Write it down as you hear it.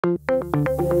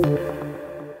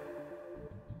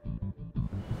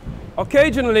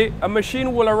Occasionally, a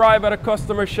machine will arrive at a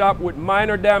customer shop with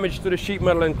minor damage to the sheet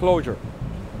metal enclosure.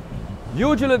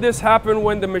 Usually this happens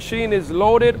when the machine is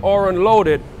loaded or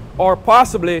unloaded, or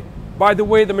possibly by the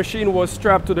way the machine was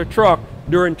strapped to the truck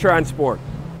during transport.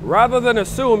 Rather than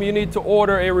assume you need to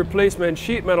order a replacement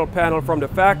sheet metal panel from the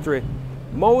factory,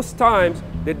 most times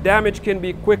the damage can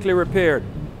be quickly repaired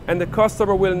and the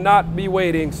customer will not be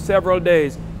waiting several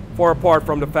days for a part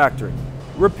from the factory.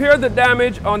 Repair the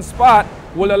damage on spot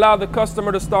will allow the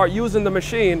customer to start using the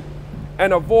machine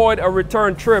and avoid a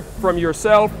return trip from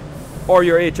yourself or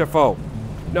your HFO.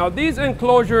 Now, these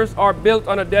enclosures are built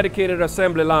on a dedicated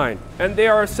assembly line, and they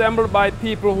are assembled by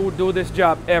people who do this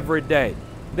job every day.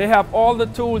 They have all the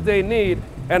tools they need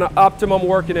and an optimum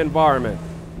working environment.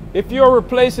 If you're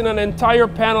replacing an entire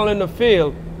panel in the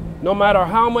field, no matter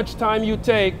how much time you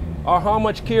take or how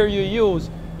much care you use,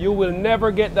 you will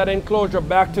never get that enclosure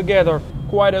back together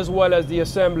quite as well as the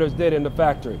assemblers did in the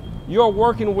factory. You're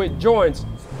working with joints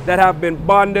that have been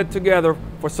bonded together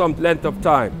for some length of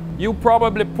time. You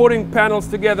probably putting panels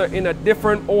together in a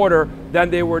different order than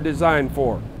they were designed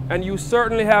for. And you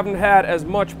certainly haven't had as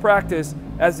much practice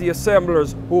as the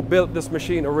assemblers who built this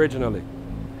machine originally.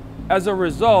 As a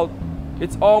result,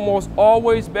 it's almost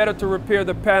always better to repair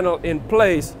the panel in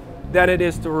place than it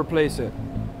is to replace it.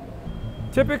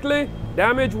 Typically,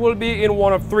 damage will be in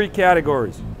one of three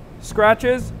categories: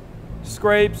 scratches,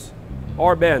 scrapes,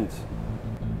 or bends.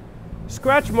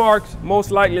 Scratch marks most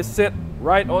likely sit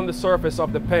right on the surface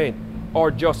of the paint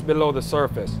or just below the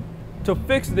surface. To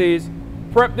fix these,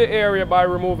 prep the area by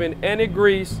removing any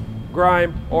grease,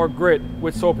 grime, or grit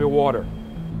with soapy water.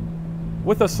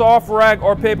 With a soft rag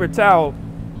or paper towel,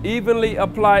 evenly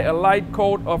apply a light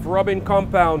coat of rubbing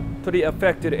compound to the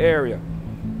affected area.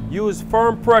 Use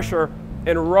firm pressure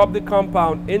and rub the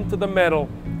compound into the metal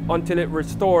until it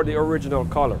restores the original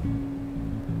color.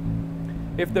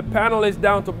 If the panel is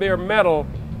down to bare metal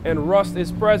and rust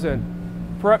is present,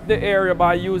 prep the area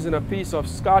by using a piece of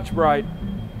Scotch-Brite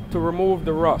to remove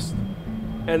the rust,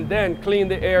 and then clean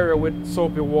the area with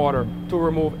soapy water to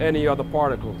remove any other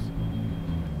particles.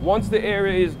 Once the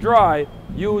area is dry,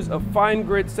 use a fine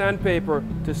grit sandpaper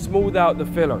to smooth out the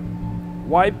filler.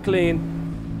 Wipe clean,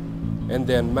 and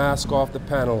then mask off the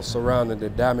panel surrounding the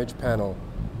damaged panel,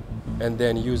 and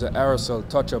then use an aerosol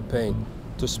touch-up paint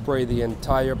to spray the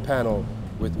entire panel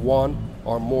with one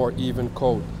or more even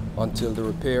coat until the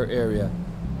repair area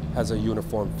has a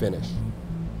uniform finish.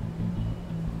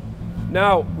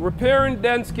 Now, repairing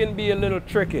dents can be a little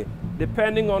tricky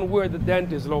depending on where the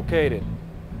dent is located.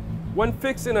 When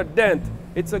fixing a dent,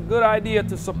 it's a good idea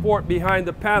to support behind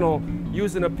the panel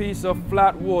using a piece of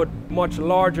flat wood much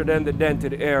larger than the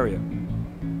dented area.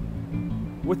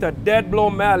 With a dead blow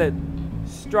mallet,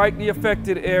 strike the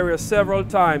affected area several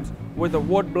times with a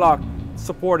wood block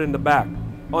supporting the back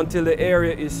until the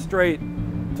area is straight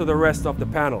to the rest of the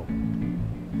panel.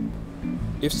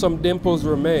 If some dimples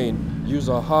remain, use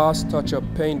a Haas touch-up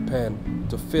paint pen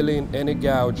to fill in any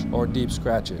gouge or deep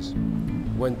scratches.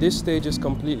 When this stage is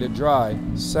completely dry,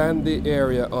 sand the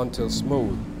area until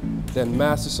smooth. Then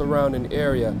mask the surrounding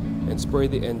area and spray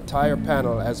the entire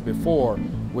panel as before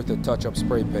with a touch-up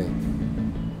spray paint.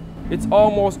 It's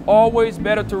almost always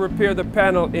better to repair the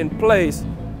panel in place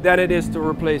than it is to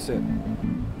replace it.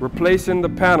 Replacing the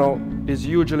panel is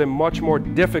usually much more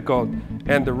difficult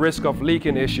and the risk of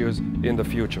leaking issues in the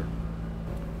future.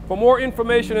 For more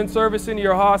information and servicing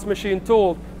your Haas machine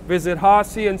tool, visit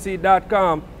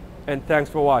haascnc.com, and thanks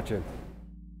for watching.